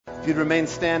If you'd remain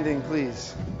standing,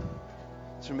 please.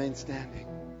 Let's remain standing.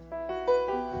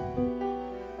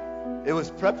 It was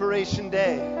preparation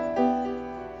day.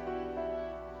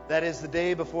 That is the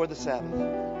day before the Sabbath.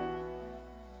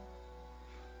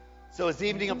 So as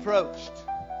evening approached,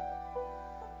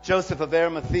 Joseph of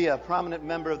Arimathea, a prominent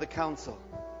member of the council,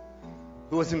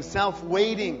 who was himself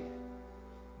waiting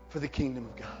for the kingdom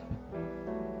of God,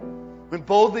 went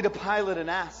boldly to Pilate and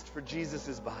asked for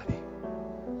Jesus' body.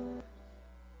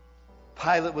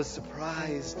 Pilate was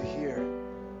surprised to hear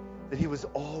that he was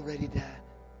already dead.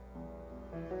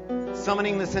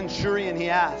 Summoning the centurion,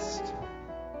 he asked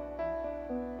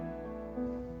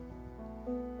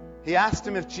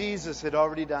him if Jesus had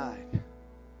already died.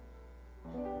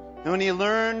 And when he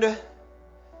learned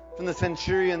from the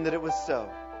centurion that it was so,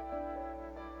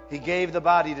 he gave the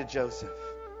body to Joseph.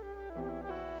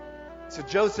 So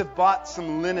Joseph bought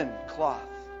some linen cloth,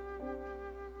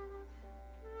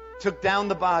 took down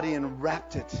the body and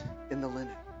wrapped it in the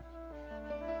linen,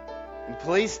 and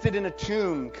placed it in a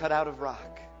tomb cut out of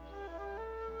rock.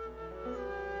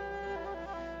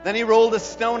 Then he rolled a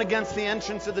stone against the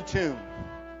entrance of the tomb.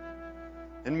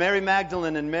 And Mary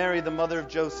Magdalene and Mary, the mother of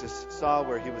Joseph, saw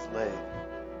where he was laid.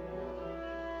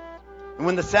 And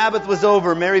when the Sabbath was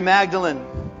over, Mary Magdalene,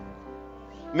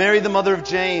 Mary, the mother of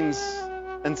James,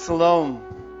 and Salome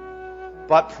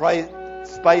bought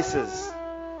spices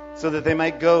so that they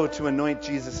might go to anoint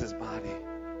Jesus' body.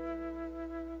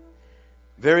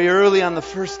 Very early on the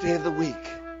first day of the week,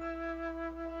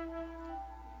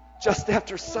 just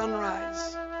after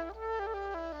sunrise,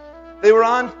 they were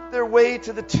on their way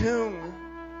to the tomb.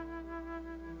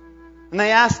 And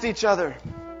they asked each other,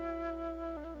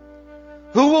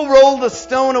 who will roll the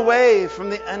stone away from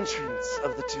the entrance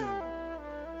of the tomb?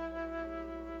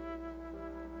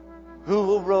 Who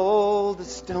will roll the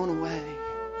stone away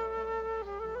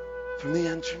from the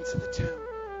entrance of the tomb?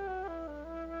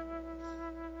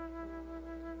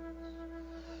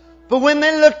 But when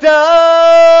they looked up,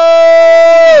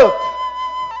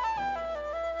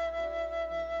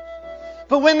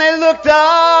 but when they looked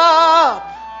up,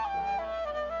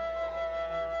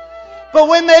 but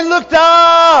when they looked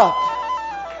up,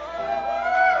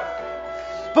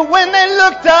 but when they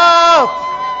looked up,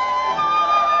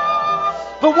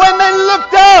 but when they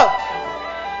looked up,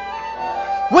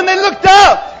 when they looked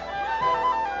up,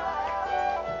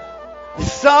 they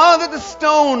saw that the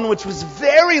stone, which was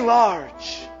very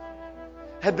large,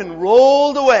 had been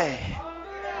rolled away.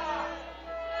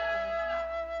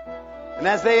 And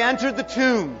as they entered the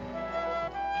tomb,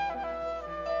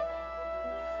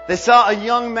 they saw a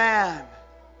young man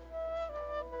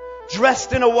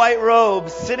dressed in a white robe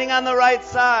sitting on the right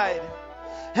side,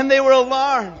 and they were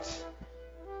alarmed.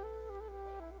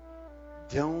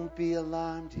 Don't be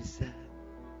alarmed, he said.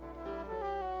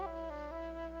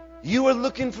 You are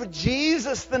looking for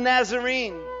Jesus the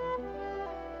Nazarene,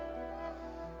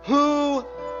 who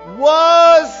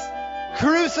was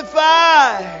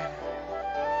crucified.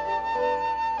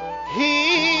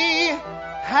 He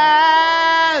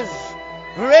has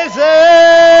risen.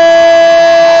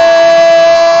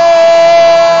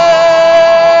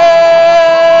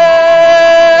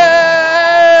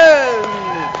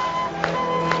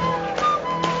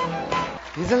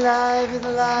 He's alive, he's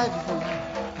alive, he's alive.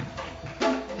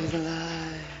 He's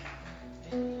alive.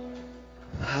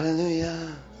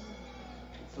 Hallelujah.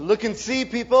 So look and see,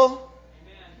 people.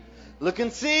 Look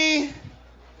and see.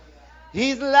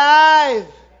 He's alive.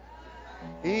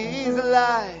 He's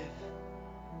alive.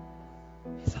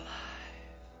 He's alive.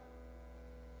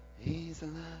 He's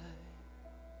alive.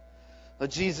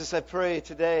 Lord Jesus, I pray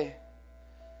today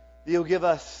that you'll give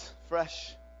us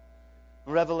fresh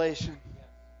revelation.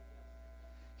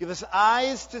 Give us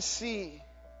eyes to see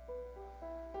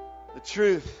the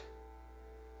truth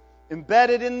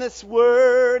embedded in this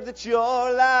word that you're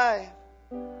alive.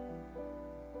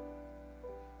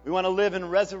 We want to live in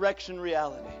resurrection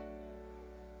reality.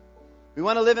 We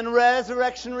want to live in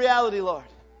resurrection reality, Lord.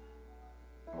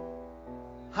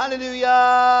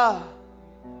 Hallelujah.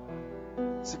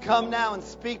 So come now and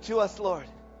speak to us, Lord.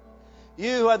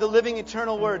 You are the living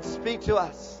eternal word. Speak to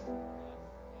us.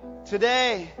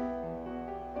 Today,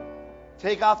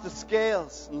 take off the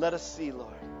scales and let us see,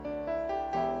 Lord.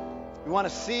 We want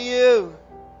to see you.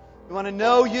 We want to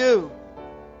know you.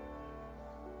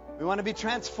 We want to be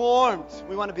transformed.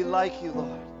 We want to be like you,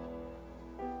 Lord.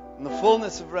 In the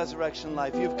fullness of resurrection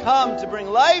life. You've come to bring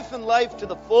life and life to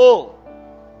the full.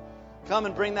 Come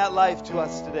and bring that life to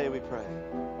us today, we pray.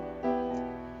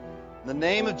 In the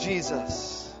name of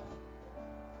Jesus.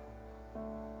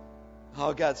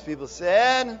 All God's people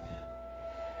said,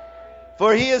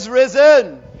 for He is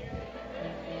risen.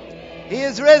 He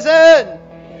is risen.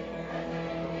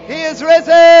 He is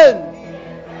risen.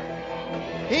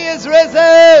 He is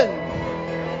risen.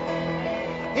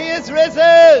 He is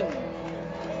risen.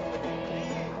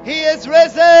 He is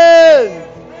risen.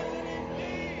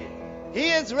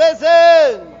 He is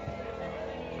risen.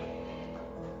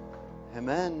 Amen.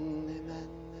 Amen. Amen.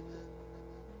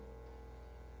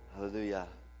 Hallelujah.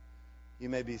 You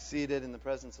may be seated in the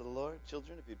presence of the Lord.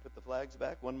 Children, if you'd put the flags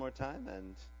back one more time.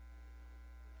 And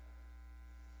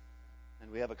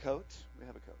we have a coat. We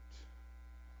have a coat.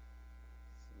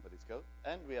 Somebody's coat.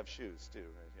 And we have shoes, too,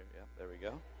 right here. Yeah, there we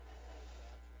go.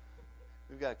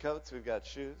 We've got coats. We've got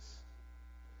shoes.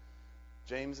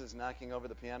 James is knocking over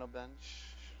the piano bench.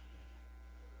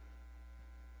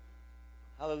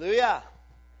 Hallelujah.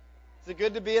 Is it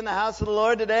good to be in the house of the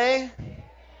Lord today?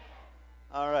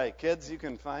 All right, kids, you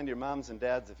can find your moms and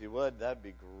dads if you would. That'd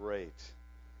be great.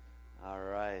 All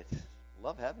right.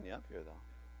 Love having you up here, though.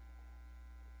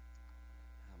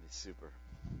 That'd be super.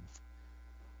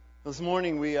 This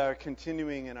morning we are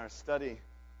continuing in our study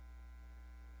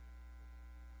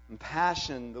in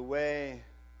Passion, the Way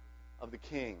of the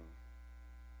King.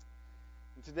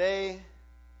 And today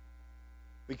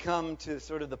we come to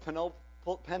sort of the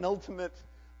penultimate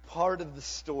part of the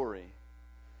story.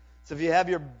 So if you have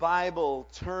your Bible,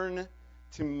 turn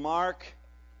to Mark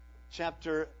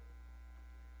chapter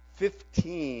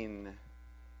 15.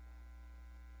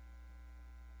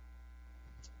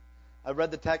 I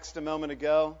read the text a moment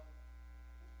ago.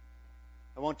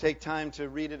 I won't take time to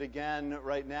read it again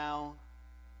right now,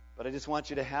 but I just want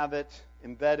you to have it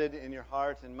embedded in your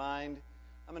heart and mind.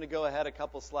 I'm going to go ahead a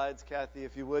couple slides, Kathy.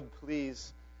 If you would,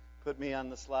 please put me on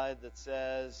the slide that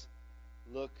says,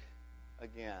 "Look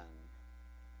again."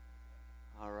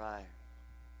 All right.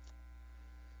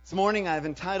 This morning I've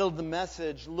entitled the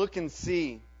message, "Look and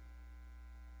See."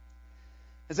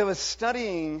 As I was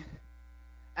studying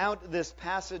out this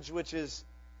passage, which is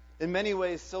in many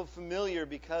ways so familiar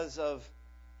because of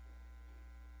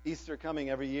Easter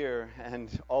coming every year and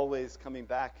always coming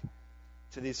back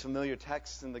to these familiar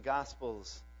texts in the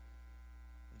Gospels,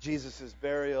 Jesus'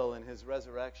 burial and his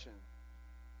resurrection.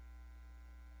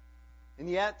 And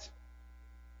yet,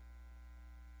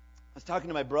 I was talking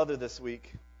to my brother this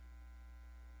week,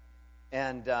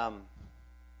 and I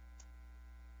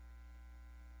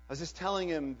was just telling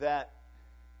him that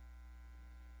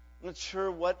I'm not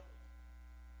sure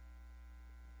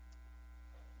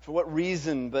for what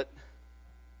reason, but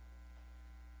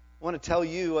I want to tell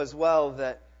you as well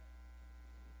that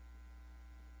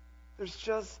there's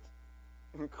just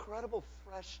incredible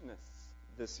freshness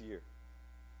this year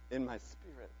in my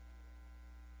spirit,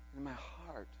 in my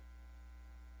heart,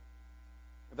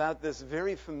 about this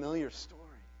very familiar story.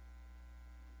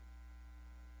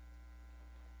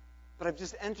 But I've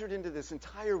just entered into this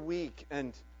entire week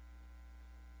and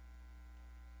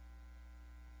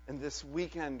this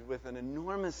weekend with an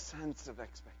enormous sense of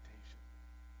expectation.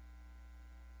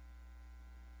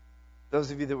 Those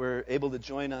of you that were able to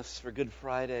join us for Good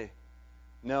Friday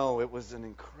know it was an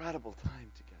incredible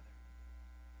time together.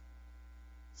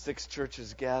 6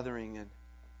 churches gathering and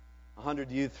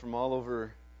 100 youth from all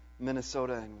over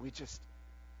Minnesota, and we just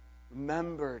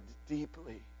remembered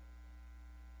deeply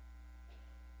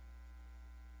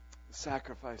the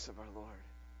sacrifice of our Lord.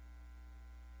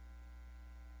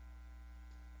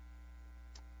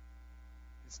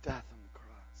 His death on the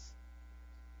cross.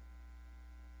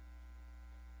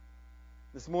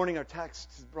 This morning our text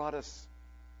has brought us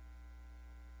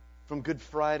from Good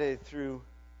Friday through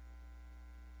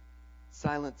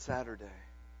Silent Saturday.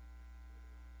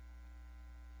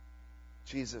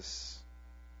 Jesus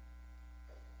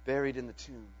buried in the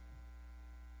tomb.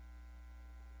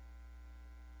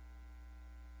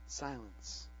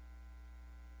 Silence.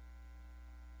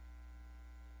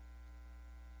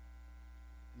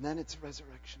 And then it's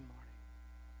resurrection morning.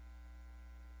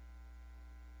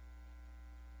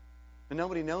 And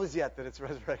nobody knows yet that it's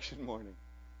resurrection morning.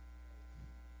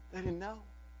 They didn't know.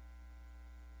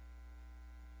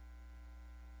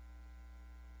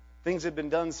 Things had been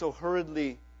done so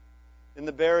hurriedly in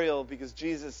the burial because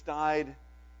Jesus died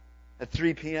at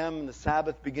 3 p.m. and the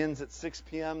Sabbath begins at 6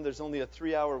 p.m. There's only a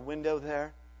 3-hour window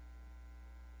there.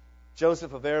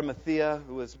 Joseph of Arimathea,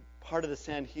 who was part of the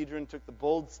Sanhedrin, took the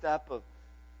bold step of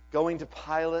going to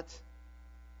Pilate,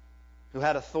 who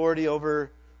had authority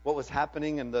over what was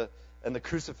happening and the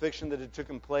crucifixion that had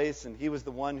taken place, and he was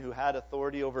the one who had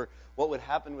authority over what would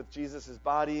happen with Jesus'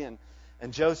 body. And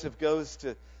Joseph goes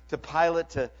to Pilate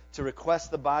to request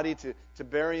the body, to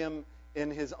bury him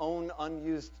in his own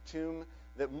unused tomb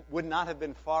that would not have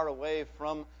been far away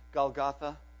from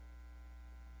Golgotha.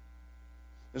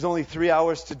 There's only 3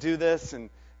 hours to do this, and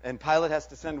And Pilate has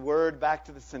to send word back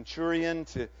to the centurion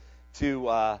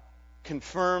to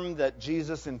confirm that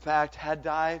Jesus, in fact, had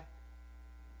died.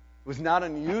 It was not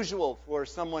unusual for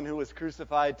someone who was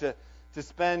crucified to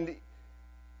spend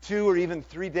 2 or even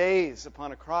 3 days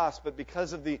upon a cross, but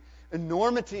because of the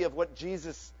enormity of what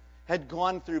Jesus had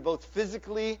gone through, both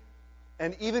physically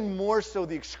and even more so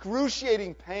the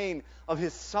excruciating pain of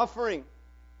his suffering,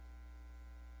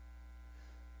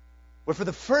 where for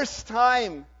the first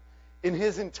time in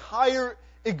his entire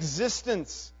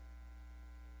existence,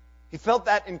 he felt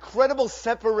that incredible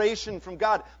separation from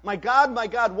God. My God,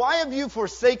 why have you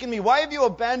forsaken me? Why have you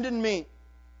abandoned me?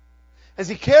 As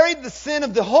he carried the sin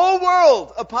of the whole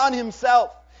world upon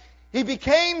himself, he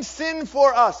became sin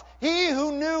for us. He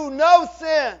who knew no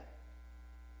sin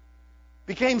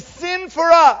became sin for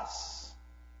us.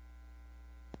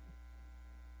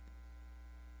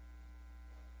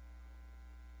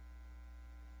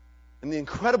 And the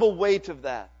incredible weight of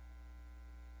that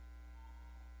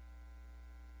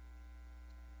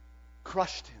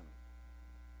crushed him.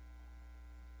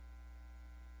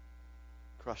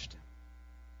 Crushed him.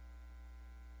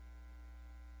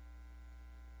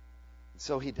 And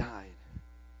so he died.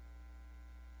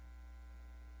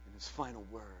 And his final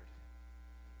word,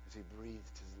 as he breathed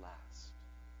his last,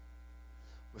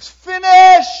 was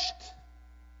finished.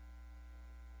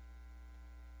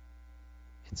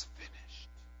 It's finished.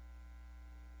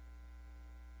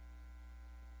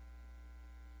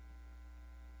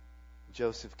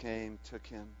 Joseph came, took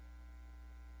him,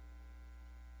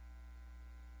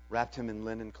 wrapped him in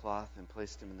linen cloth, and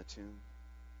placed him in the tomb.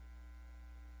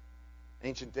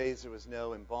 Ancient days, there was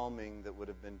no embalming that would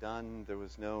have been done. There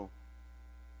was no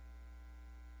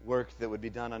work that would be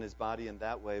done on his body in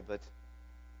that way, but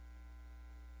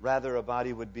rather a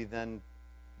body would be then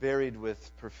buried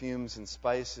with perfumes and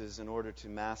spices in order to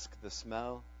mask the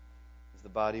smell, as the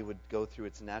body would go through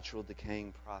its natural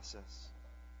decaying process.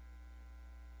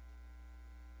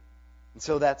 And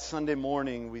so that Sunday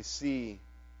morning, we see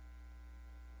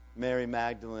Mary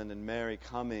Magdalene and Mary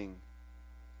coming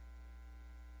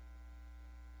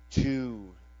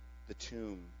to the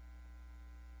tomb.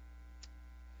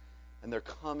 And they're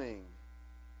coming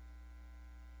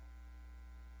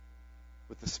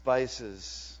with the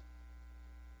spices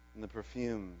and the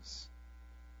perfumes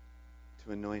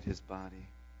to anoint his body.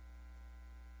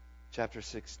 Chapter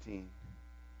 16.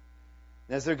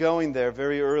 And as they're going there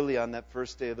very early on that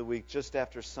first day of the week, just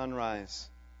after sunrise,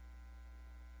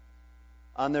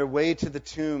 on their way to the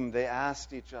tomb, they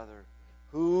asked each other,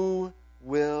 "Who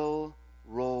will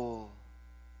roll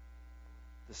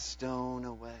the stone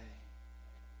away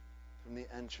from the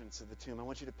entrance of the tomb?" I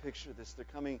want you to picture this. They're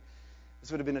coming.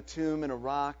 This would have been a tomb in a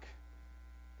rock.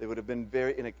 They would have been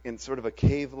buried in sort of a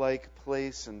cave-like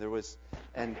place, and there would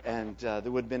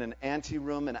have been an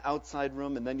anteroom, an outside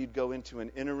room, and then you'd go into an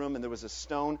inner room, and there was a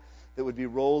stone that would be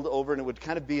rolled over, and it would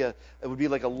kind of be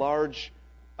like a large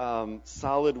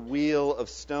solid wheel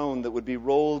of stone that would be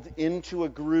rolled into a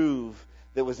groove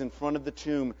that was in front of the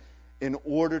tomb in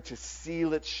order to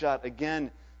seal it shut, again,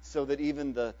 so that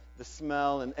even the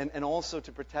smell and also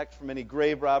to protect from any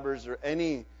grave robbers or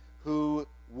any who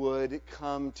would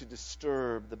come to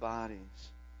disturb the bodies.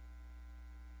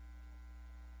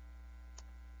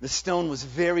 The stone was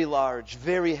very large,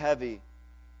 very heavy,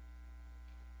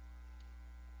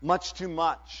 much too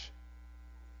much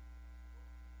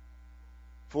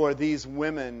for these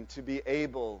women to be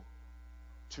able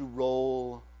to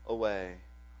roll away.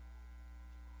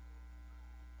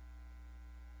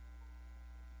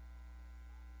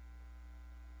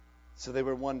 So they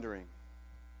were wondering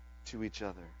to each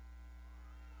other,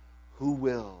 who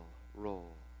will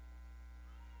roll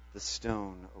the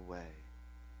stone away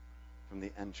from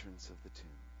the entrance of the tomb?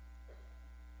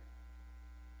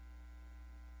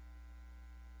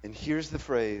 And here's the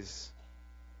phrase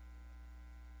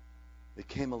that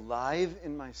came alive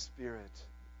in my spirit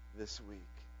this week.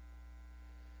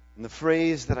 And the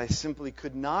phrase that I simply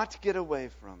could not get away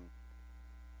from.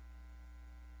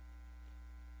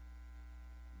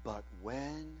 But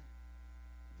when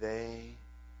they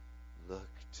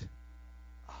looked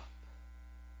up.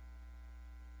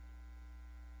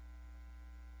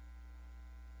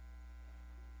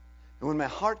 And when my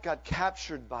heart got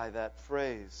captured by that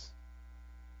phrase,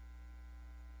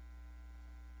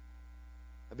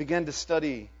 I began to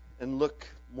study and look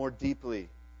more deeply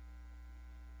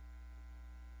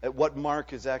at what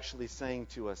Mark is actually saying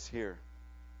to us here.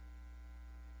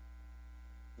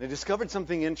 And I discovered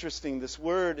something interesting. This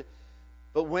word,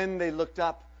 but when they looked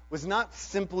up, was not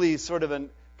simply sort of a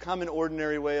common,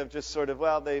 ordinary way of just sort of,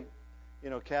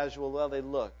 casual, they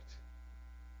looked.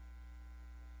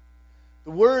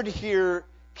 The word here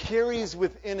carries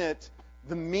within it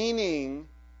the meaning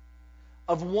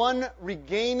of one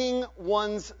regaining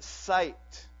one's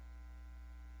sight.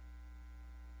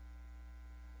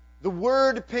 The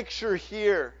word picture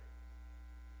here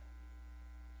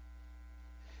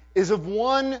is of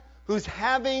one who's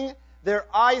having their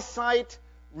eyesight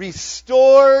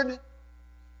restored,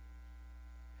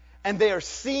 and they are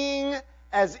seeing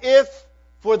as if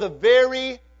for the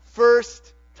very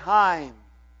first time.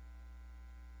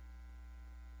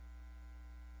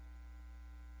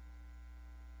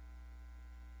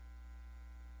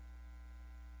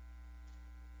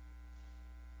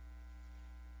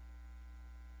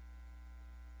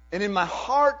 And in my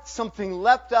heart, something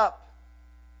leapt up.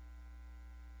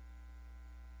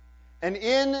 And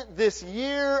in this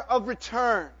year of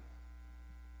return,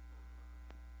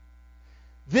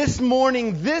 this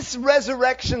morning, this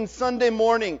Resurrection Sunday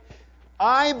morning,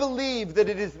 I believe that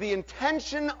it is the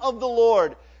intention of the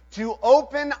Lord to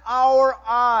open our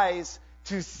eyes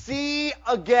to see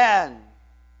again.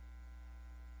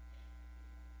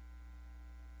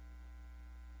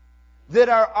 That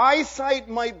our eyesight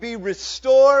might be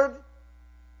restored,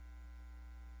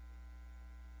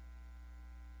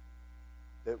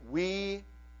 that we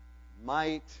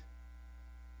might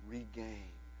regain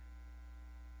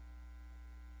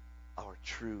our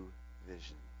true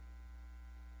vision.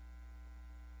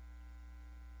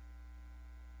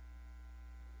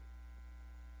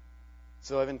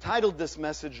 So I've entitled this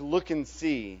message, Look and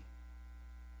See.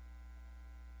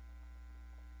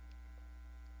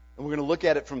 And we're going to look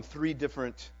at it from three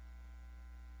different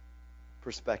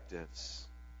perspectives.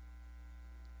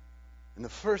 And the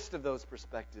first of those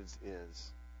perspectives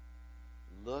is,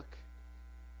 look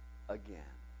again.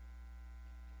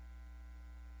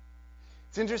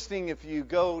 It's interesting if you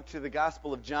go to the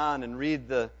Gospel of John and read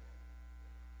the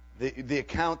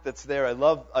account that's there. I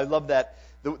love that.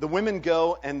 The women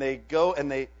go and the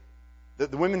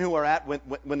women who are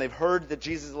when they've heard that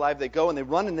Jesus is alive, they go and they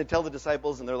run and they tell the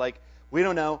disciples, and they're like, we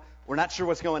don't know. We're not sure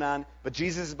what's going on, but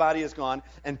Jesus' body is gone.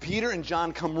 And Peter and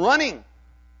John come running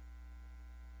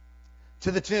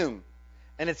to the tomb.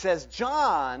 And it says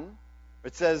John's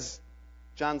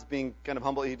being kind of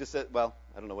humble. He just said, well,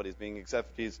 I don't know what he's being,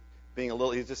 except he's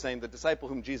just saying the disciple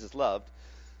whom Jesus loved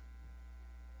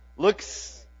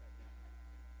looks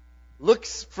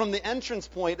from the entrance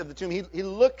point of the tomb. He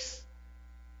looks,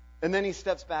 and then he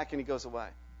steps back and he goes away.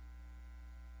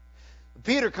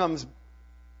 Peter comes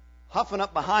huffing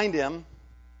up behind him.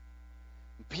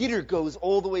 Peter goes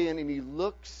all the way in and he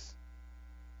looks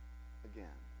again.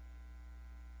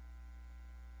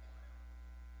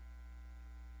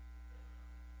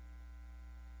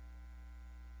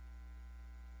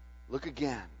 Look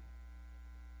again.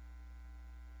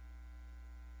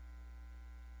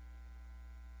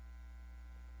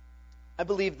 I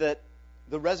believe that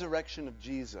the resurrection of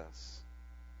Jesus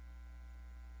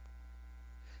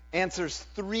answers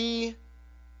three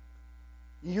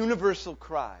universal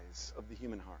cries of the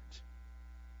human heart.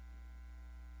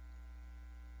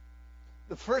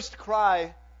 The first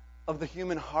cry of the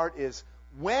human heart is,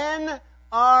 when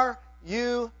are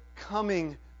you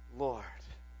coming, Lord?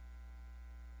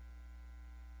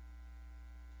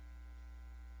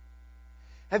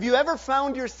 Have you ever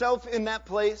found yourself in that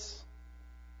place?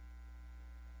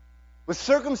 With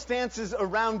circumstances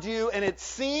around you, and it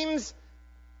seems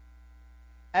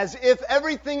as if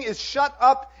everything is shut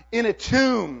up in a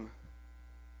tomb.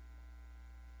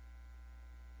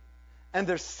 And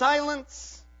there's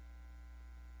silence.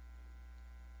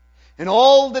 And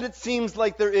all that it seems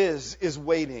like there is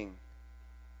waiting.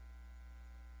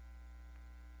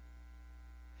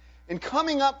 And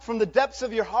coming up from the depths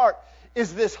of your heart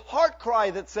is this heart cry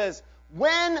that says,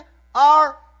 when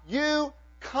are you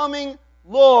coming,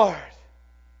 Lord?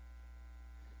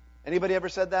 Anybody ever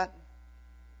said that?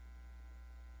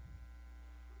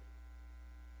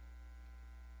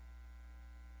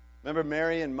 Remember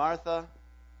Mary and Martha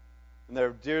when their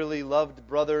dearly loved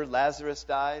brother Lazarus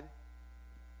died?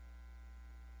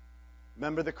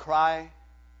 Remember the cry?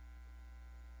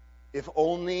 If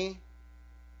only.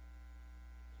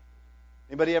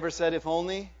 Anybody ever said, if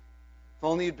only? If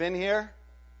only you'd been here?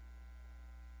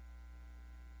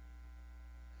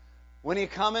 When are you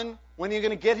coming? When are you going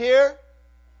to get here?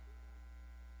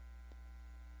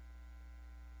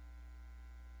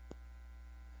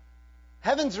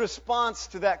 Heaven's response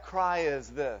to that cry is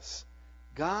this: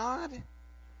 God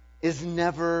is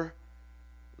never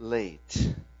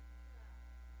late.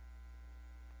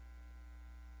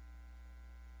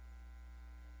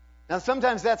 Now,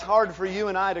 sometimes that's hard for you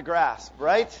and I to grasp,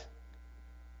 right?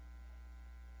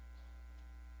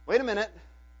 Wait a minute.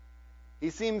 He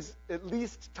seems at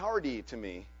least tardy to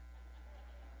me.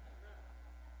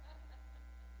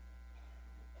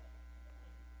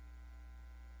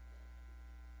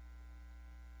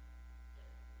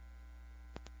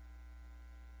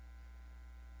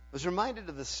 was reminded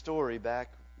of the story back,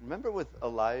 remember with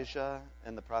Elijah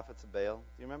and the prophets of Baal? Do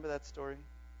you remember that story?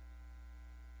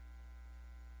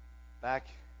 Back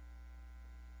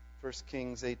 1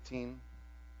 Kings 18.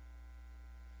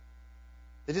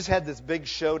 They just had this big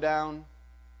showdown,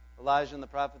 Elijah and the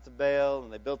prophets of Baal,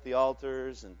 and they built the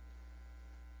altars, and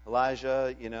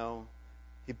Elijah,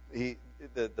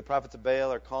 the prophets of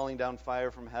Baal are calling down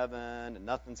fire from heaven, and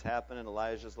nothing's happening.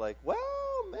 Elijah's like, well,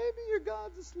 maybe your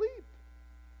God's asleep.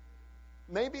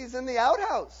 Maybe he's in the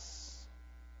outhouse.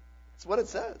 That's what it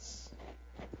says.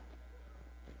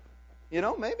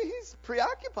 Maybe he's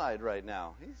preoccupied right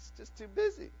now. He's just too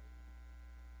busy.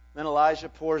 Then Elijah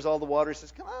pours all the water. He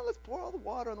says, come on, let's pour all the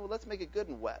water on the wood. Let's make it good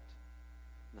and wet.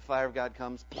 And the fire of God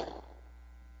comes.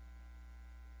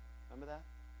 Remember that?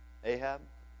 Ahab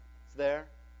is there.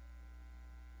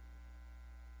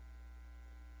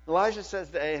 Elijah says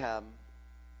to Ahab,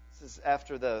 this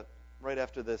is right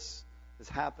after this has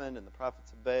happened and the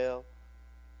prophets of Baal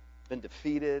been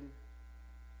defeated.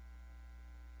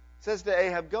 He says to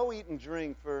Ahab, go eat and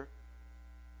drink, for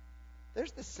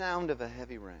there's the sound of a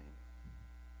heavy rain.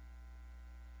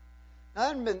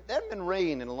 Now, there hadn't been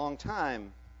rain in a long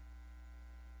time.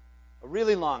 A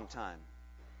really long time.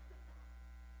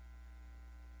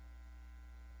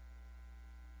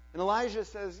 And Elijah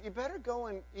says, you better go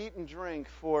and eat and drink,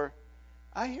 for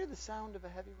I hear the sound of a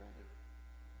heavy rain.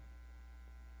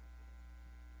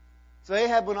 So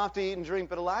Ahab went off to eat and drink,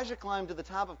 but Elijah climbed to the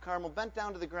top of Carmel, bent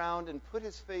down to the ground, and put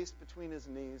his face between his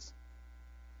knees.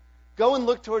 Go and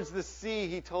look towards the sea,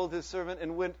 he told his servant,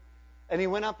 and he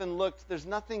went up and looked. There's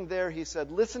nothing there, he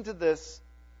said. Listen to this.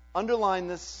 Underline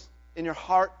this in your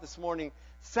heart this morning.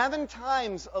 7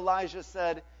 times Elijah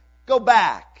said, go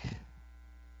back.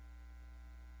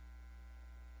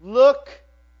 Look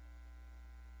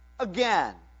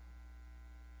again.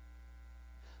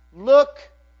 Look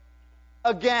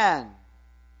again.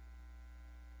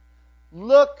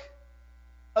 Look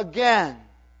again.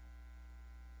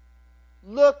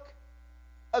 Look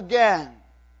again.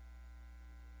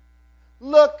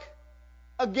 Look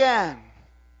again.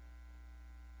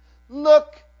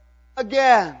 Look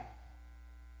again.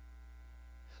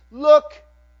 Look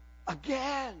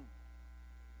again.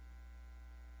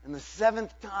 And the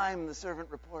 7th time, the servant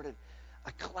reported,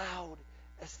 a cloud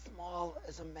as small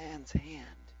as a man's hand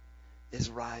is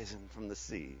rising from the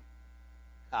sea.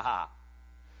 Ha ha.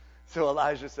 So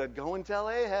Elijah said, go and tell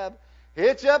Ahab,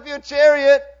 hitch up your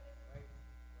chariot.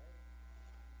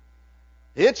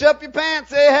 Hitch up your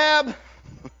pants, Ahab.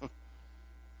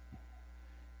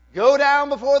 Go down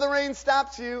before the rain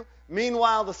stops you.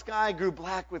 Meanwhile, the sky grew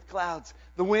black with clouds.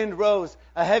 The wind rose.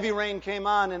 A heavy rain came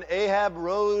on, and Ahab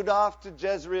rode off to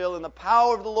Jezreel, and the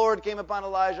power of the Lord came upon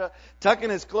Elijah. Tucking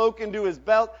his cloak into his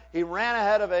belt, he ran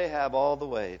ahead of Ahab all the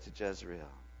way to Jezreel.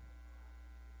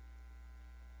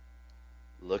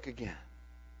 Look again.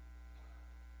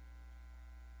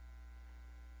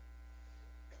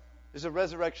 There's a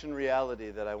resurrection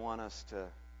reality that I want us to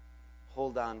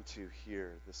hold on to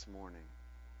here this morning.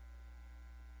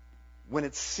 When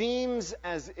it seems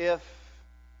as if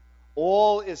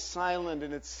all is silent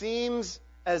and it seems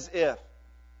as if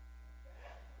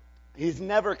He's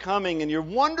never coming and you're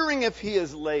wondering if He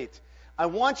is late, I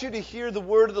want you to hear the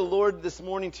word of the Lord this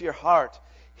morning to your heart.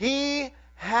 He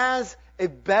has a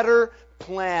better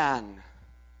plan.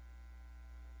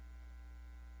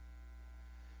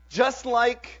 Just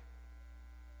like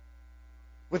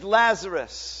with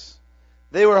Lazarus,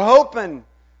 they were hoping,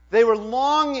 they were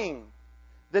longing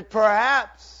that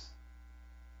perhaps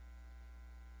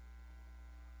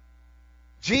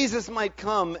Jesus might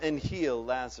come and heal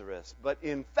Lazarus. But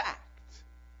in fact,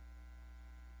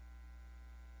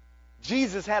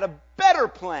 Jesus had a better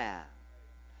plan.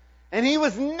 And He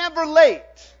was never late.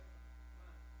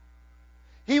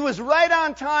 He was right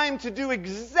on time to do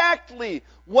exactly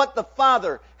what the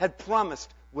Father had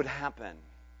promised would happen.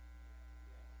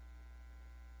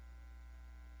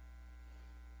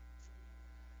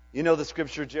 You know the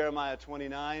scripture, Jeremiah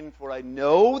 29, for I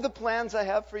know the plans I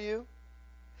have for you.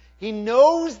 He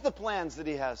knows the plans that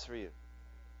He has for you.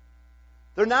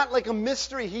 They're not like a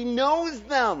mystery. He knows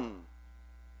them.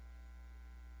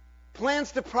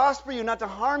 Plans to prosper you, not to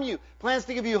harm you. Plans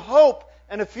to give you hope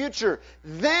and a future.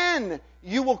 Then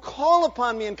you will call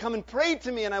upon me and come and pray to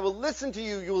me, and I will listen to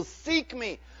you. You will seek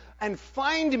me and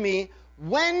find me.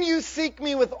 When you seek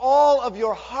me with all of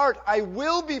your heart, I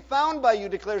will be found by you,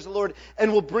 declares the Lord,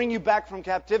 and will bring you back from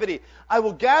captivity. I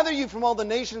will gather you from all the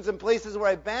nations and places where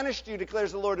I banished you,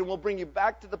 declares the Lord, and will bring you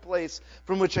back to the place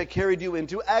from which I carried you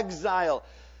into exile.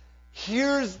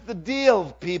 Here's the deal,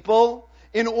 people.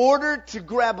 In order to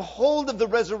grab hold of the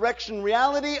resurrection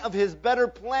reality of His better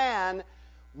plan,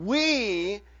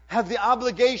 we have the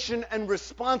obligation and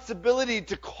responsibility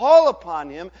to call upon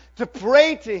Him, to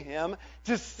pray to Him,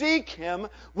 to seek Him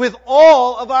with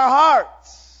all of our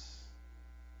hearts.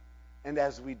 And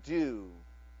as we do,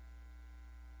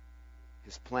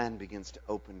 His plan begins to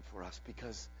open for us.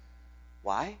 Because,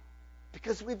 why?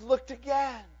 Because we've looked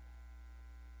again.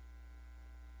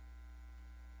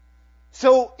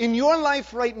 So, in your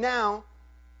life right now,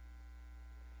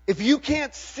 if you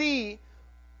can't see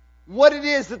what it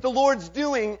is that the Lord's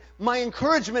doing, my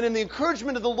encouragement and the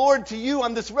encouragement of the Lord to you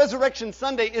on this Resurrection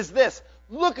Sunday is this: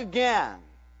 look again.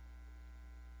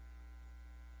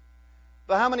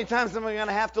 But how many times am I going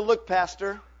to have to look,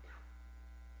 Pastor?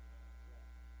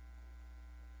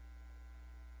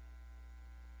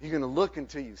 You're going to look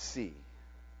until you see.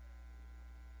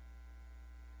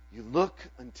 You look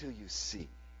until you see.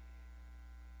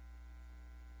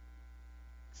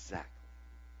 Exactly.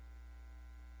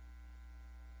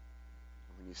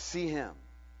 When you see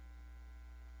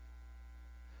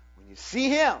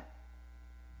Him,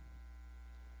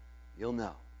 you'll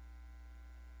know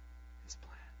His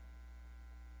plan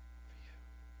for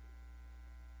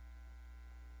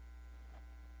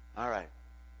you. All right.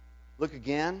 Look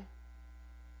again.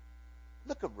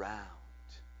 Look around.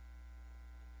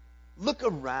 Look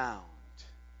around.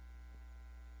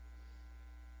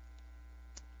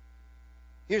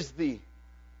 Here's the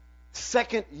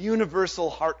second universal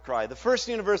heart cry. The first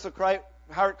universal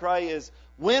heart cry is,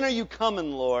 when are you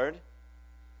coming, Lord?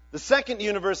 The second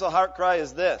universal heart cry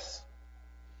is this.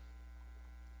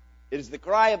 It is the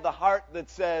cry of the heart that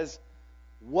says,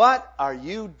 what are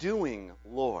you doing,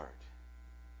 Lord?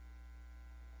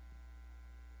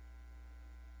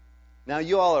 Now,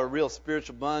 you all are a real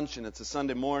spiritual bunch, and it's a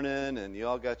Sunday morning, and you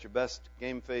all got your best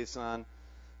game face on.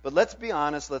 But let's be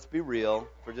honest, let's be real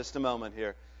for just a moment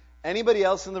here. Anybody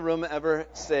else in the room ever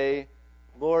say,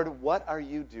 Lord, what are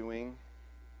you doing?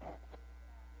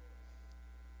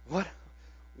 What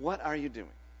are you doing?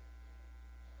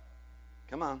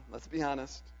 Come on, let's be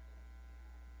honest.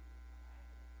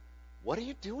 What are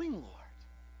you doing, Lord?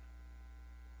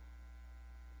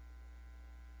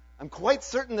 I'm quite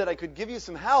certain that I could give you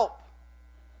some help.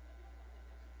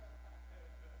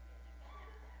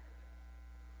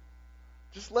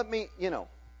 Just let me,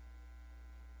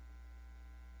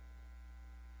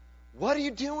 What are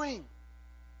you doing?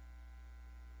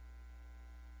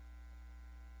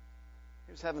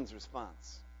 Here's heaven's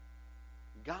response.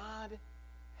 God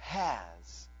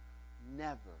has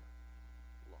never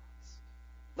lost.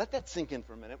 Let that sink in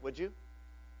for a minute, would you?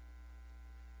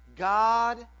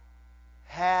 God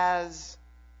has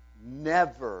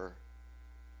never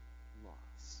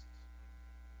lost.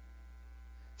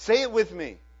 Say it with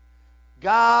me.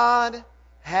 God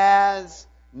has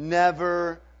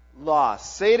never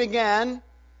lost. Say it again.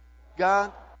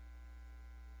 God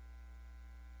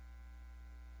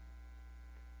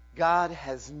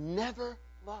has never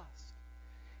lost.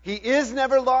 He is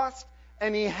never lost,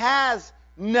 and He has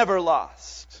never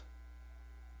lost.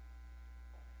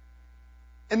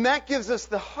 And that gives us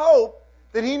the hope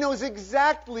that He knows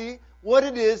exactly what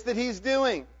it is that He's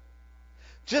doing.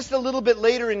 Just a little bit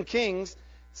later in Kings,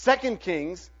 2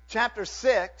 Kings, chapter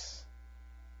 6,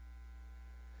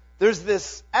 there's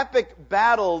this epic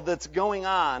battle that's going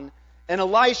on, and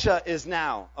Elisha is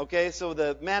now, okay? So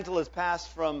the mantle is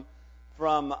passed from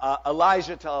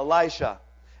Elijah to Elisha.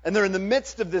 And they're in the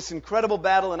midst of this incredible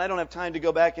battle, and I don't have time to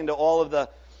go back into all of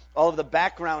the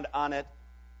background on it.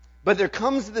 But there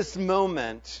comes this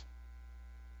moment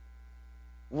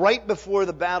right before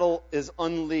the battle is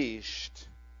unleashed.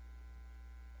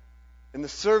 And the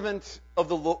servant of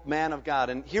the man of God.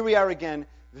 And here we are again,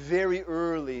 very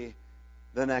early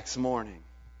the next morning.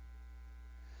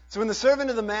 So when the servant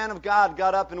of the man of God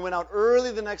got up and went out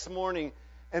early the next morning,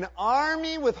 an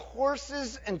army with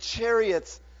horses and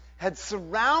chariots had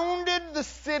surrounded the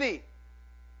city.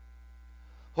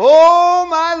 Oh,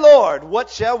 my Lord, what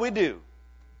shall we do?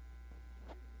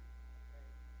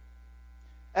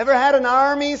 Ever had an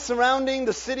army surrounding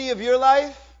the city of your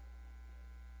life?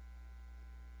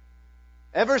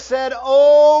 Ever said,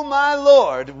 oh, my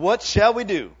Lord, what shall we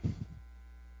do?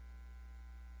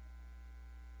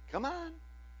 Come on.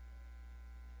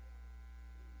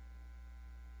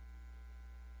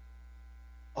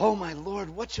 Oh, my Lord,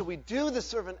 what shall we do? The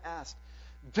servant asked.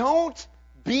 Don't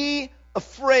be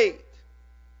afraid.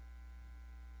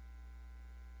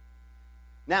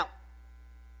 Now,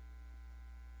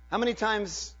 how many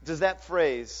times does that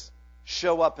phrase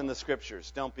show up in the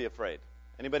Scriptures? Don't be afraid.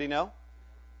 Anybody know?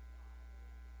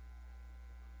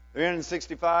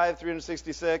 365,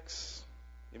 366,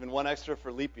 even one extra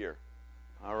for leap year.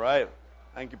 All right.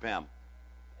 Thank you, Pam.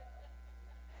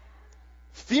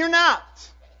 Fear not.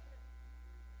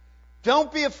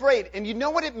 Don't be afraid. And you know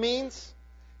what it means?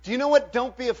 Do you know what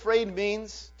don't be afraid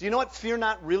means? Do you know what fear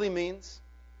not really means?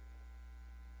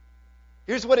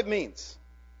 Here's what it means.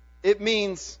 It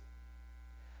means,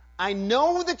 I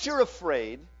know that you're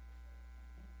afraid,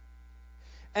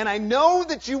 and I know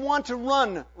that you want to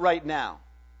run right now.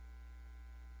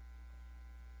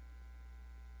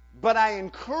 But I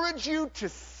encourage you to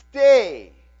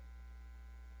stay.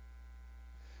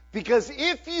 Because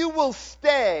if you will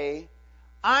stay,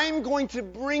 I'm going to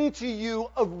bring to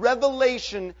you a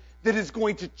revelation that is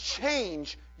going to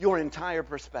change your entire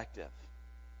perspective.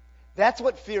 That's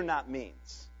what fear not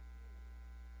means.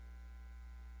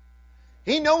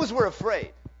 He knows we're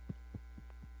afraid.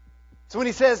 So when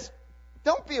he says,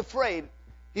 don't be afraid,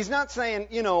 he's not saying,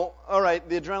 all right,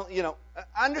 the adrenaline,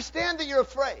 understand that you're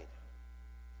afraid.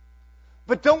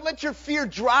 But don't let your fear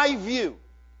drive you.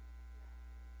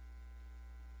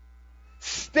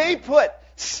 Stay put.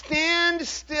 Stand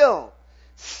still.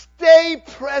 Stay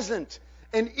present.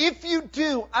 And if you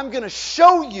do, I'm going to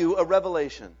show you a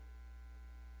revelation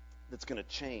that's going to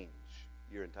change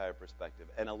your entire perspective.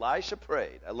 And Elisha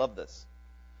prayed. I love this.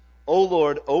 O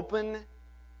Lord, open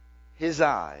his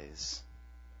eyes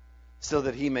so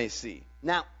that he may see.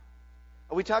 Now,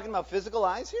 are we talking about physical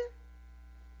eyes here?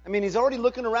 I mean, he's already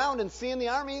looking around and seeing the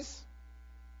armies.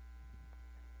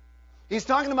 He's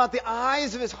talking about the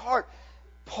eyes of his heart.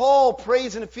 Paul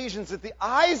prays in Ephesians that the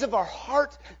eyes of our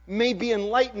heart may be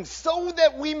enlightened so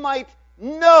that we might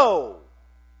know.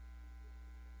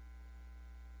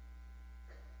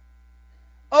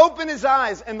 Open his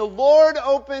eyes. And the Lord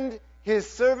opened his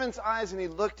servant's eyes, and he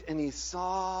looked and he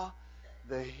saw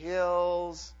the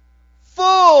hills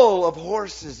full of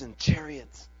horses and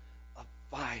chariots of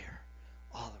fire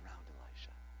all around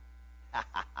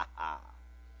Elisha.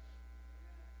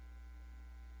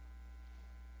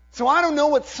 So I don't know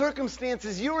what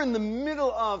circumstances you're in the middle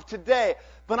of today,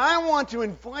 but I want to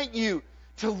invite you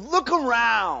to look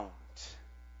around.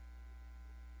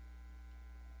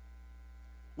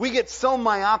 We get so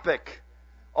myopic.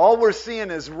 All we're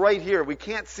seeing is right here. We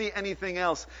can't see anything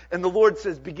else. And the Lord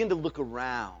says, begin to look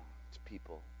around,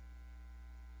 people.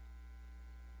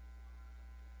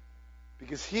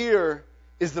 Because here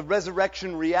is the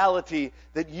resurrection reality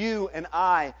that you and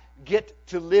I get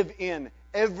to live in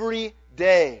every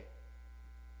day.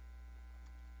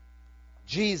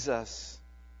 Jesus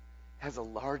has a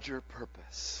larger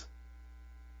purpose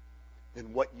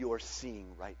than what you're seeing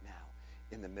right now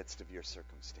in the midst of your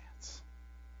circumstance.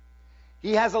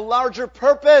 He has a larger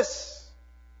purpose.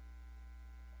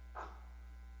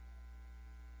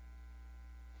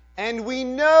 And we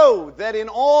know that in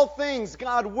all things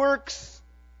God works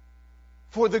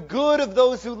for the good of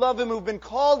those who love him, who've been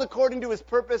called according to his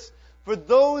purpose. For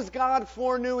those God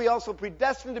foreknew, he also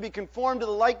predestined to be conformed to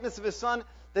the likeness of his Son,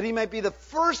 that he might be the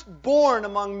firstborn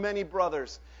among many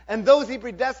brothers. And those he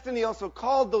predestined, he also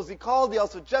called. Those he called, he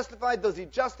also justified. Those he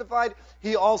justified,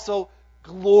 he also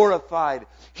glorified.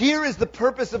 Here is the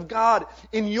purpose of God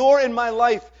in your and my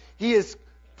life. He is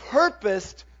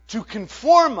purposed to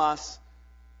conform us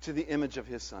to the image of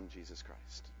his Son, Jesus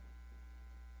Christ.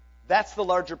 That's the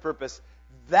larger purpose.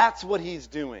 That's what he's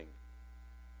doing.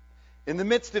 In the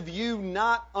midst of you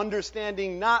not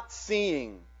understanding, not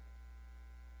seeing,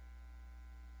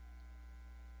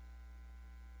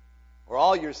 or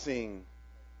all you're seeing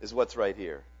is what's right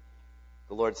here,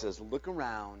 the Lord says, look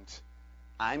around.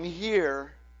 I'm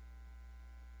here.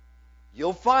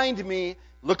 You'll find me.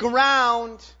 Look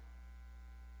around.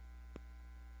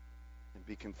 And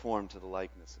be conformed to the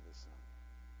likeness of his Son.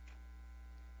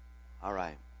 All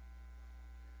right.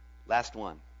 Last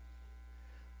one.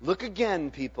 Look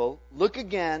again, people. Look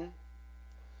again.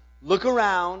 Look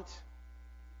around.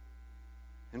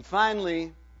 And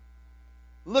finally,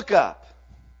 look up.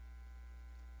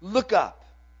 Look up.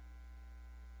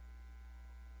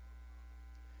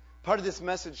 Part of this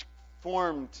message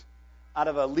formed out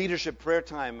of a leadership prayer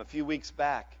time a few weeks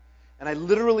back. And I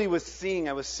literally was seeing,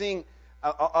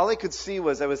 all I could see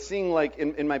was, I was seeing like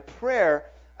in my prayer,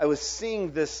 I was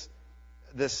seeing this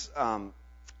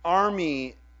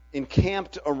army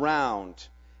encamped around.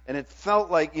 And it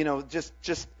felt like,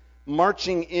 just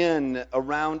marching in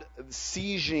around,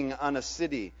 sieging on a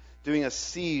city, doing a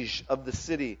siege of the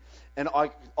city. And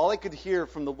all I could hear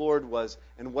from the Lord was,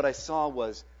 and what I saw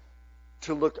was,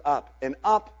 to look up. And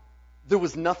up, there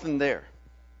was nothing there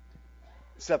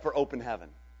except for open heaven.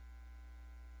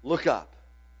 Look up.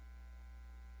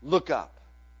 Look up.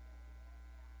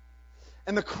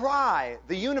 And the cry,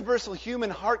 the universal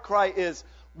human heart cry is,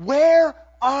 where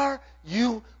are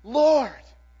you, Lord?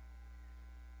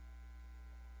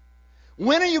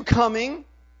 When are you coming?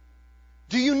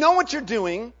 Do you know what you're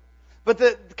doing? But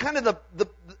the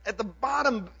at the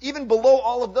bottom, even below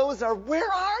all of those are,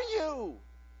 where are you?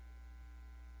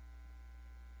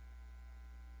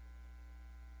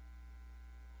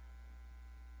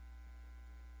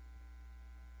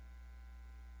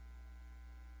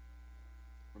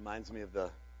 Reminds me of the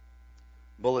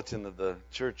bulletin of the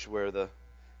church where the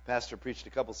pastor preached a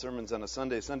couple sermons on a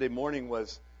Sunday. Sunday morning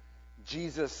was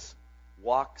Jesus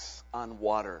Walks on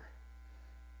Water.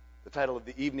 The title of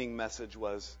the evening message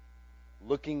was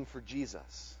Looking for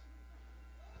Jesus.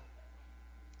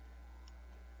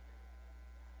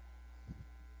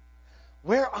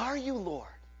 Where are you, Lord?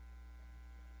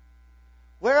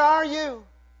 Where are you?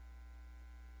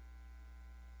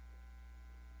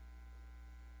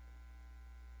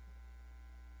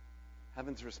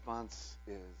 Heaven's response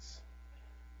is,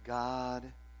 God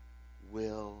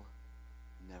will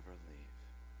never leave.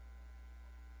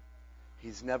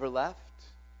 He's never left,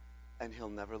 and He'll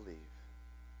never leave.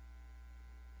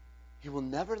 He will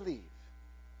never leave.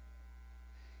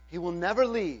 He will never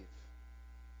leave.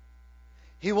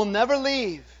 He will never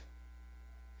leave.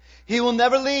 He will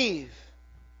never leave.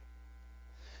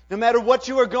 No matter what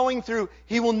you are going through,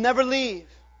 He will never leave.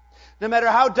 No matter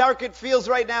how dark it feels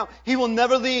right now, He will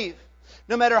never leave.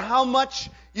 No matter how much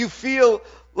you feel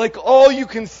like all you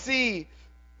can see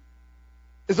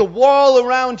is a wall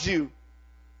around you,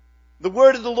 the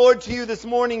word of the Lord to you this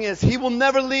morning is, He will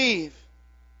never leave.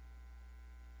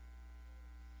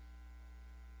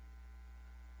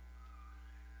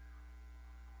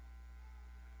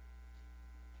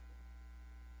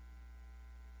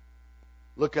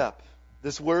 Look up.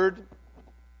 This word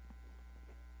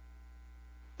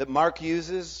that Mark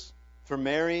uses for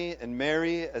Mary and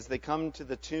Mary as they come to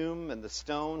the tomb and the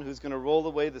stone, who's going to roll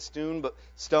away the stone,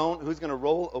 who's going to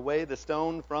roll away the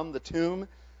stone from the tomb?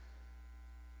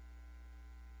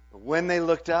 But when they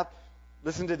looked up,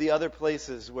 listen to the other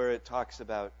places where it talks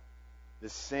about the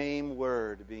same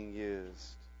word being used.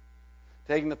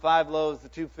 Taking the 5 loaves, the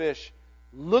 2 fish,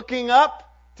 looking up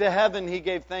to heaven, He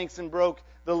gave thanks and broke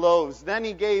the loaves. Then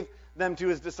He gave them to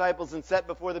His disciples and set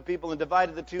before the people and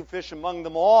divided the 2 fish among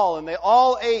them all. And they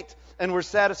all ate and were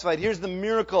satisfied. Here's the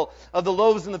miracle of the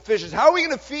loaves and the fishes. How are we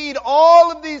going to feed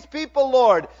all of these people,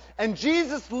 Lord? And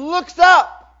Jesus looks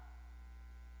up.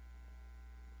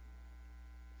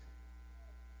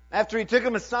 After He took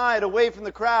him aside, away from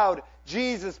the crowd,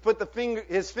 Jesus put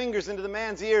His fingers into the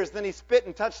man's ears. Then He spit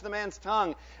and touched the man's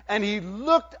tongue. And He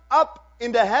looked up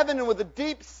into heaven and with a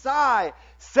deep sigh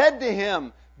said to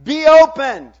him, "Be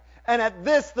opened." And at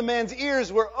this the man's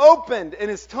ears were opened and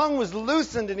his tongue was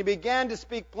loosened and he began to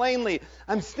speak plainly.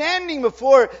 I'm standing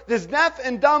before this deaf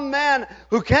and dumb man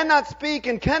who cannot speak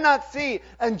and cannot see.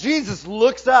 And Jesus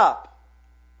looks up.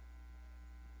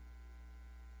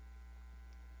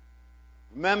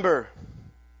 Remember,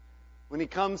 when He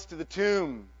comes to the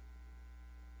tomb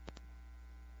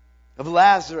of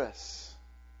Lazarus,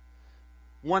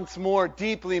 once more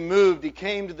deeply moved, He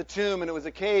came to the tomb, and it was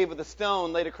a cave with a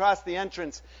stone laid across the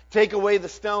entrance. "Take away the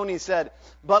stone," He said.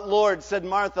 "But Lord," said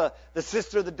Martha, the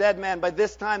sister of the dead man, "by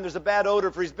this time there's a bad odor,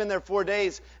 for he's been there 4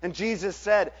 days." And Jesus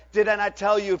said, "Did I not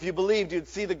tell you, if you believed, you'd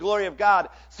see the glory of God?"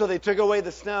 So they took away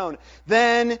the stone.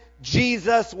 Then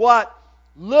Jesus what?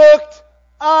 Looked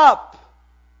up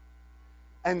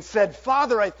and said,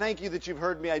 "Father, I thank You that You've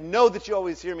heard Me. I know that You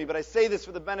always hear Me, but I say this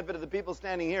for the benefit of the people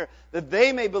standing here, that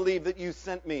they may believe that You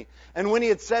sent Me." And when He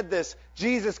had said this,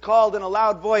 Jesus called in a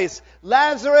loud voice,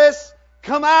 "Lazarus,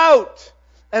 come out!"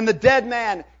 And the dead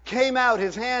man came out,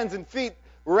 his hands and feet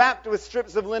wrapped with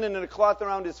strips of linen and a cloth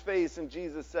around his face. And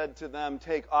Jesus said to them,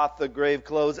 "Take off the grave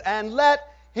clothes and let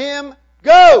him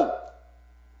go."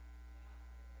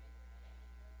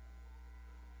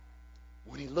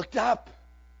 When He looked up,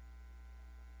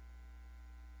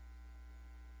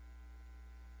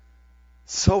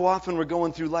 so often we're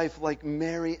going through life like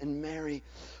Mary and Mary.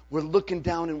 We're looking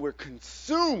down and we're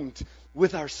consumed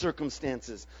with our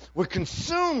circumstances. We're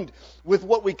consumed with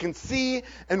what we can see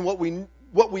and what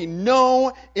we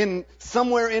know in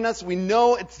somewhere in us. We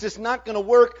know it's just not going to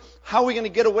work. How are we going to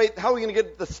get away? How are we going to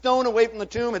get the stone away from the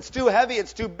tomb? It's too heavy.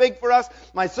 It's too big for us.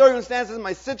 My circumstances,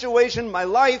 my situation, my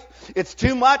life, it's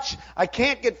too much. I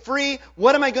can't get free.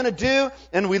 What am I going to do?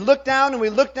 And we look down and we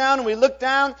look down and we look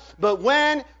down. But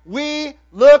when we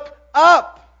look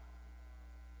up,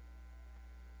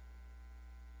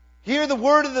 hear the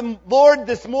word of the Lord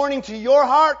this morning to your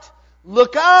heart.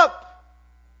 Look up.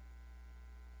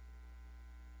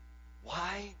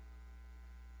 Why?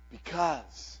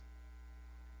 Because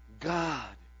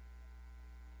God,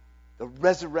 the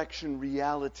resurrection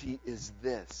reality is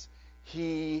this: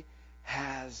 He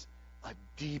has a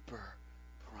deeper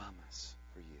promise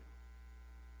for you.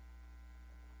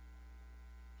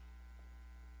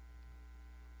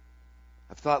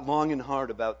 I've thought long and hard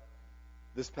about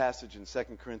this passage in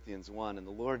 2 Corinthians 1, and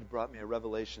the Lord brought me a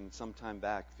revelation some time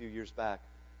back, a few years back,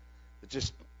 that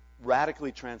just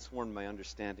radically transformed my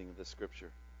understanding of this scripture.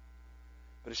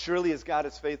 But as surely as God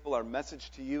is faithful, our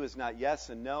message to you is not yes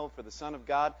and no, for the Son of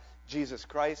God, Jesus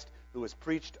Christ, who was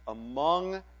preached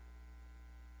among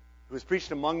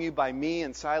you by me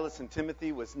and Silas and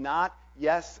Timothy, was not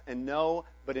yes and no,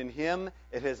 but in him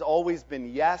it has always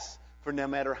been yes. For no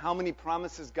matter how many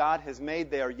promises God has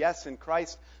made, they are yes in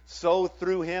Christ. So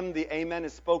through him the amen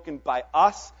is spoken by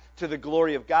us to the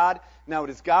glory of God. Now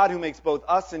it is God who makes both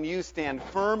us and you stand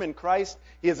firm in Christ.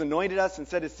 He has anointed us and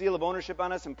set his seal of ownership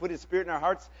on us and put his Spirit in our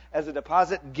hearts as a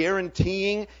deposit,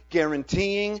 guaranteeing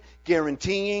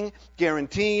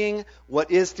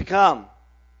what is to come.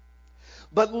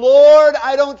 But Lord,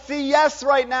 I don't see yes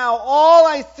right now. All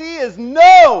I see is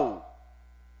no.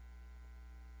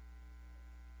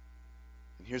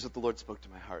 And here's what the Lord spoke to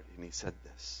my heart, and he said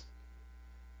this.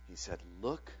 He said,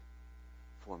 look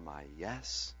for my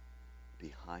yes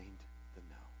behind the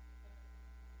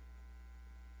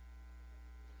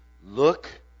no. Look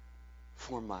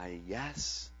for my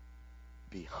yes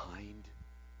behind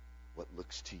what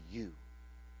looks to you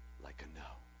like a no.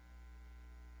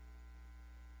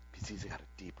 Because he's got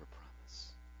a deeper promise.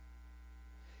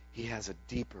 He has a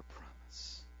deeper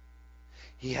promise.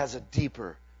 He has a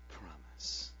deeper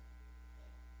promise.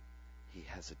 He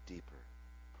has a deeper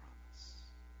promise.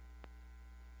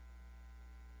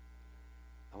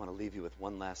 I want to leave you with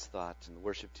one last thought, and the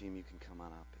worship team, you can come on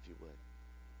up if you would.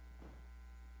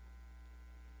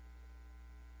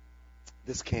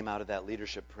 This came out of that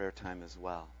leadership prayer time as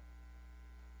well,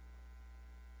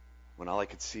 when all I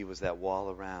could see was that wall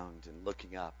around and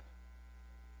looking up.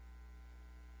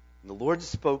 And the Lord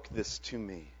spoke this to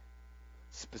me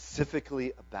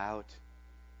specifically about,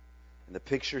 and the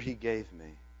picture he gave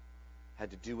me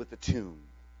had to do with the tomb.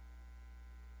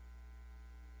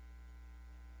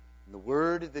 And the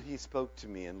word that he spoke to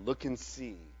me in look and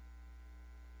see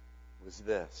was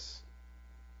this.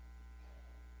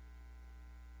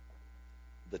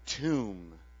 The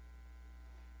tomb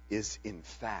is in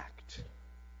fact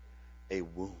a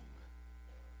womb.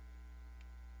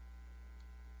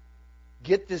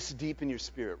 Get this deep in your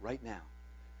spirit right now.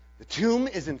 The tomb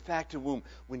is in fact a womb.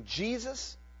 When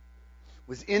Jesus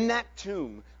was in that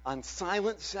tomb on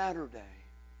Silent Saturday,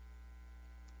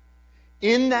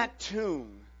 in that tomb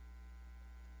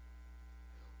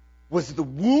was the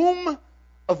womb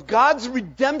of God's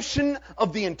redemption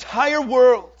of the entire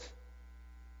world.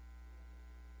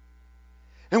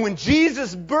 And when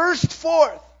Jesus burst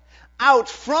forth out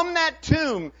from that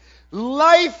tomb,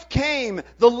 life came,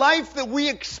 the life that we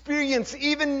experience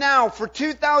even now for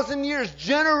 2,000 years,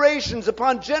 generations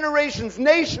upon generations,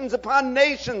 nations upon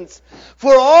nations,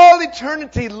 for all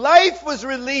eternity, life was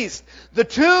released. The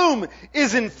tomb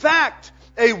is in fact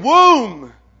a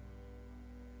womb.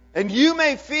 And you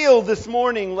may feel this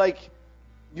morning like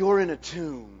you're in a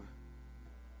tomb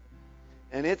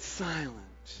and it's silent.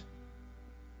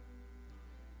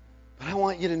 But I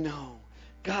want you to know,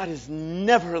 God is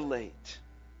never late.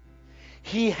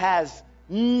 He has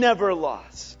never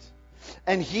lost.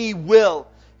 And He will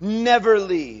never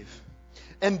leave.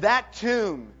 And that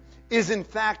tomb is in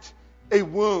fact a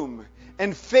womb.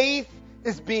 And faith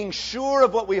is being sure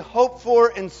of what we hope for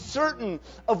and certain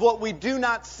of what we do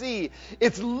not see.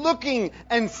 It's looking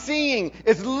and seeing.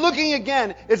 It's looking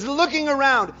again. It's looking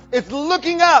around. It's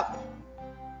looking up.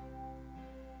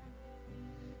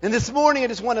 And this morning I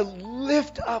just want to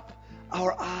lift up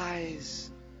our eyes.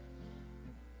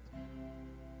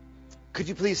 Could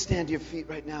you please stand to your feet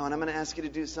right now? And I'm going to ask you to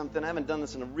do something. I haven't done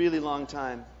this in a really long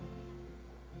time,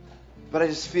 but I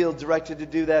just feel directed to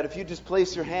do that. If you just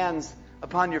place your hands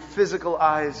upon your physical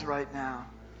eyes right now.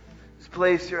 Just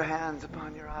place your hands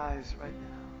upon your eyes right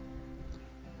now.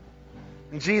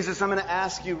 And Jesus, I'm going to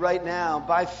ask you right now,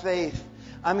 by faith,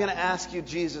 I'm going to ask you,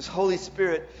 Jesus, Holy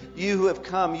Spirit, you who have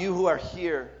come, you who are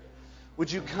here,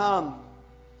 would you come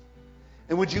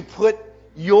and would you put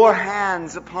your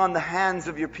hands upon the hands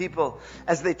of your people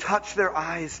as they touch their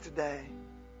eyes today?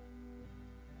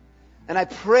 And I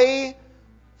pray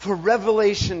for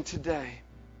revelation today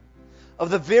of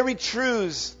the very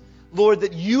truths, Lord,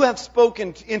 that you have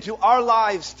spoken into our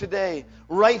lives today,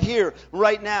 right here,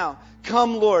 right now.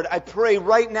 Come, Lord, I pray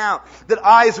right now that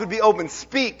eyes would be opened.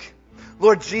 Speak,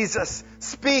 Lord Jesus,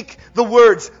 speak the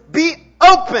words. Be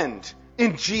opened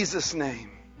in Jesus' name.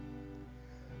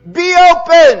 Be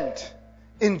opened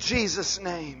in Jesus'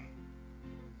 name.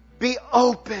 Be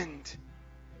opened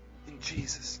in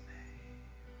Jesus' name.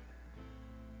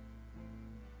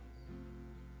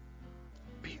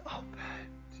 Be opened.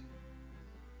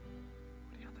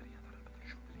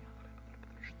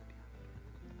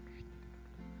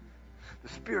 The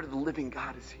Spirit of the living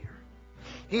God is here.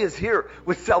 He is here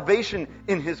with salvation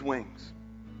in His wings.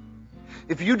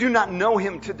 If you do not know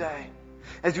Him today,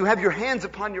 as you have your hands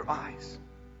upon your eyes,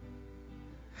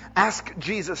 ask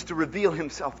Jesus to reveal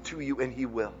Himself to you, and He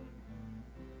will.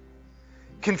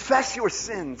 Confess your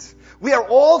sins. We are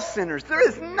all sinners. There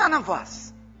is none of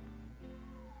us.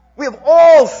 We have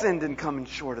all sinned and come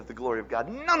short of the glory of God.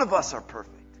 None of us are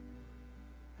perfect.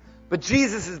 But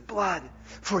Jesus' blood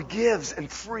forgives and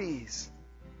frees.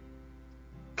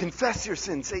 Confess your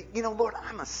sins. Say, Lord,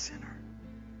 I'm a sinner.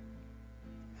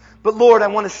 But Lord, I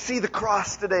want to see the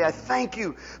cross today. I thank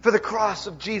you for the cross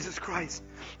of Jesus Christ.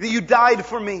 That you died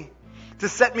for me to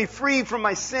set me free from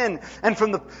my sin and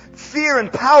from the fear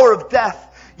and power of death.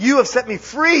 You have set me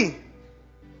free.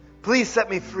 Please set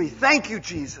me free. Thank you,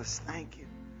 Jesus. Thank you.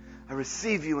 I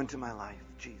receive you into my life,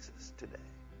 Jesus, today.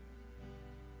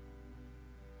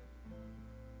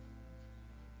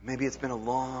 Maybe it's been a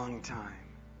long time.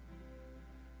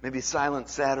 Maybe Silent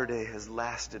Saturday has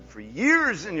lasted for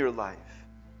years in your life.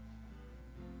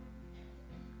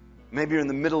 Maybe you're in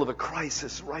the middle of a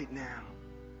crisis right now.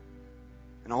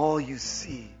 And all you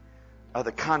see are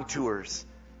the contours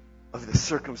of the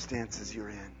circumstances you're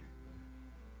in.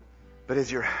 But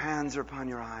as your hands are upon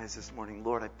your eyes this morning,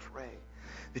 Lord, I pray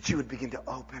that you would begin to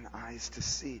open eyes to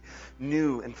see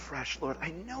new and fresh. Lord,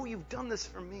 I know you've done this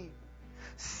for me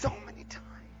so many times.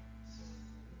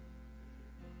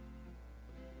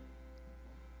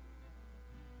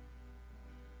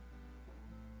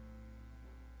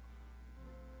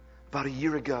 About a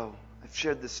year ago, I've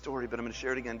shared this story, but I'm going to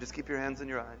share it again. Just keep your hands on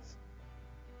your eyes.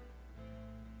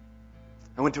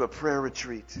 I went to a prayer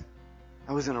retreat.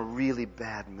 I was in a really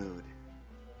bad mood.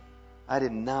 I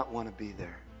did not want to be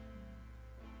there.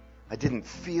 I didn't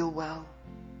feel well,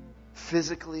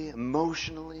 physically,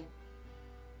 emotionally.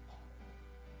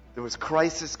 There was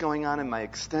crisis going on in my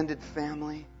extended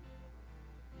family.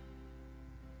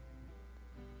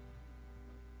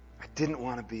 I didn't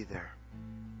want to be there.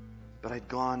 But I'd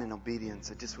gone in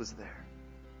obedience. I just was there.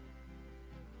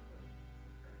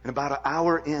 And about an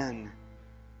hour in,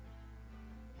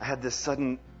 I had this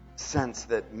sudden sense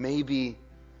that maybe,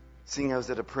 seeing I was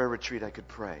at a prayer retreat, I could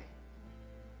pray.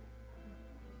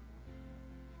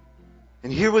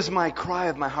 And here was my cry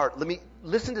of my heart. Let me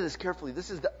listen to this carefully. This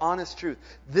is the honest truth.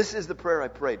 This is the prayer I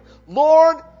prayed.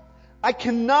 Lord, I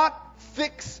cannot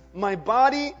fix my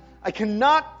body. I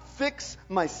cannot fix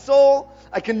my soul.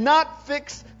 I cannot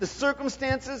fix the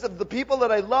circumstances of the people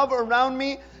that I love around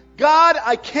me. God,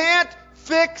 I can't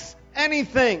fix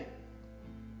anything.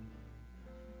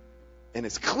 And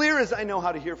as clear as I know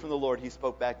how to hear from the Lord, He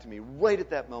spoke back to me. Right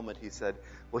at that moment, He said,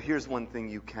 well, here's one thing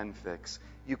you can fix.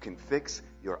 You can fix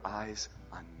your eyes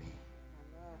on me.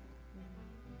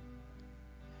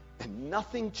 And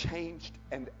nothing changed,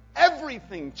 and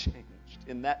everything changed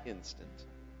in that instant.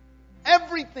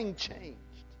 Everything changed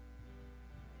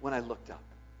when I looked up.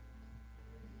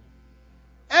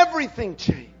 Everything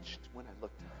changed when I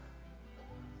looked up.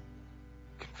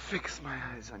 I can fix my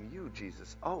eyes on you,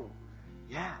 Jesus. Oh,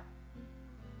 yeah.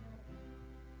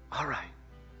 All right.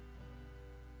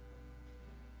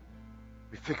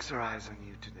 We fix our eyes on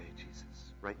you today,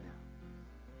 Jesus, right now.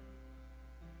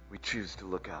 We choose to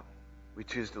look up. We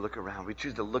choose to look around. We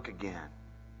choose to look again.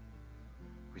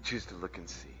 We choose to look and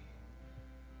see.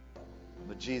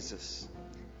 But Jesus,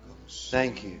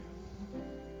 thank you.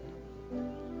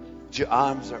 Your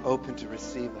arms are open to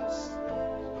receive us.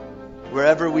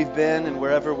 Wherever we've been and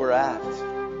wherever we're at,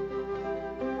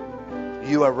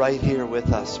 you are right here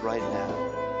with us right now.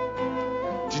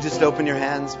 Would you just open your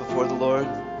hands before the Lord?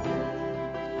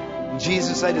 And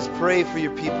Jesus, I just pray for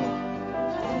your people,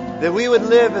 that we would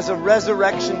live as a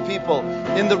resurrection people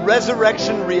in the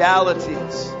resurrection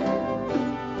realities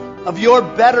of your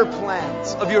better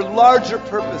plans, of your larger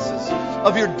purposes,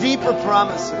 of your deeper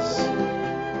promises.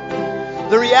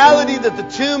 The reality that the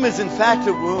tomb is in fact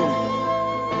a womb.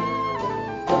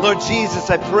 Lord Jesus,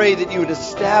 I pray that you would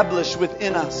establish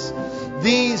within us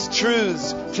these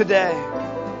truths today.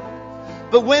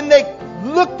 But when they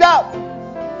looked up,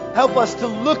 help us to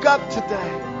look up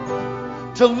today,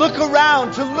 to look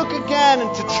around, to look again,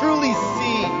 and to truly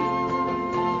see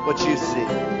what you see.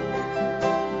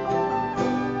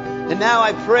 And now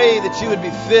I pray that you would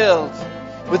be filled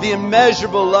with the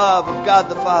immeasurable love of God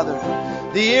the Father,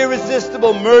 the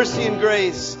irresistible mercy and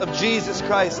grace of Jesus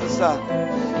Christ the Son,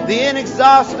 the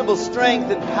inexhaustible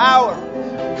strength and power,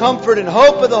 comfort and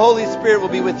hope of the Holy Spirit will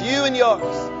be with you and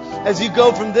yours as you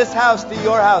go from this house to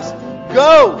your house.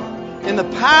 Go in the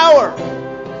power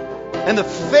and the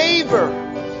favor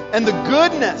and the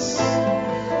goodness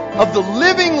of the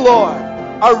living Lord,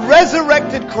 our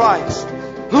resurrected Christ,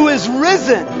 who is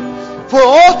risen for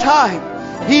all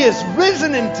time. He is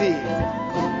risen indeed.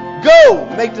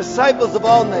 Go, make disciples of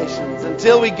all nations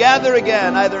until we gather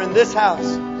again, either in this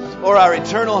house or our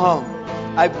eternal home.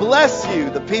 I bless you,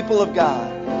 the people of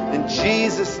God, in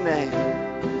Jesus' name.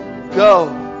 Go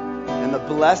in the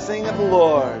blessing of the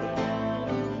Lord,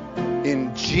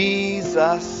 in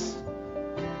Jesus'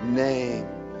 name.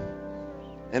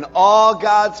 And all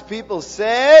God's people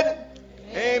said,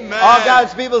 Amen. all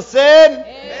God's people said,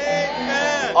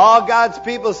 Amen. all God's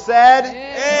people said,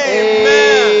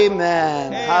 Amen.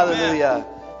 Amen. Hallelujah.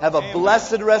 Have a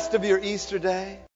blessed rest of your Easter day.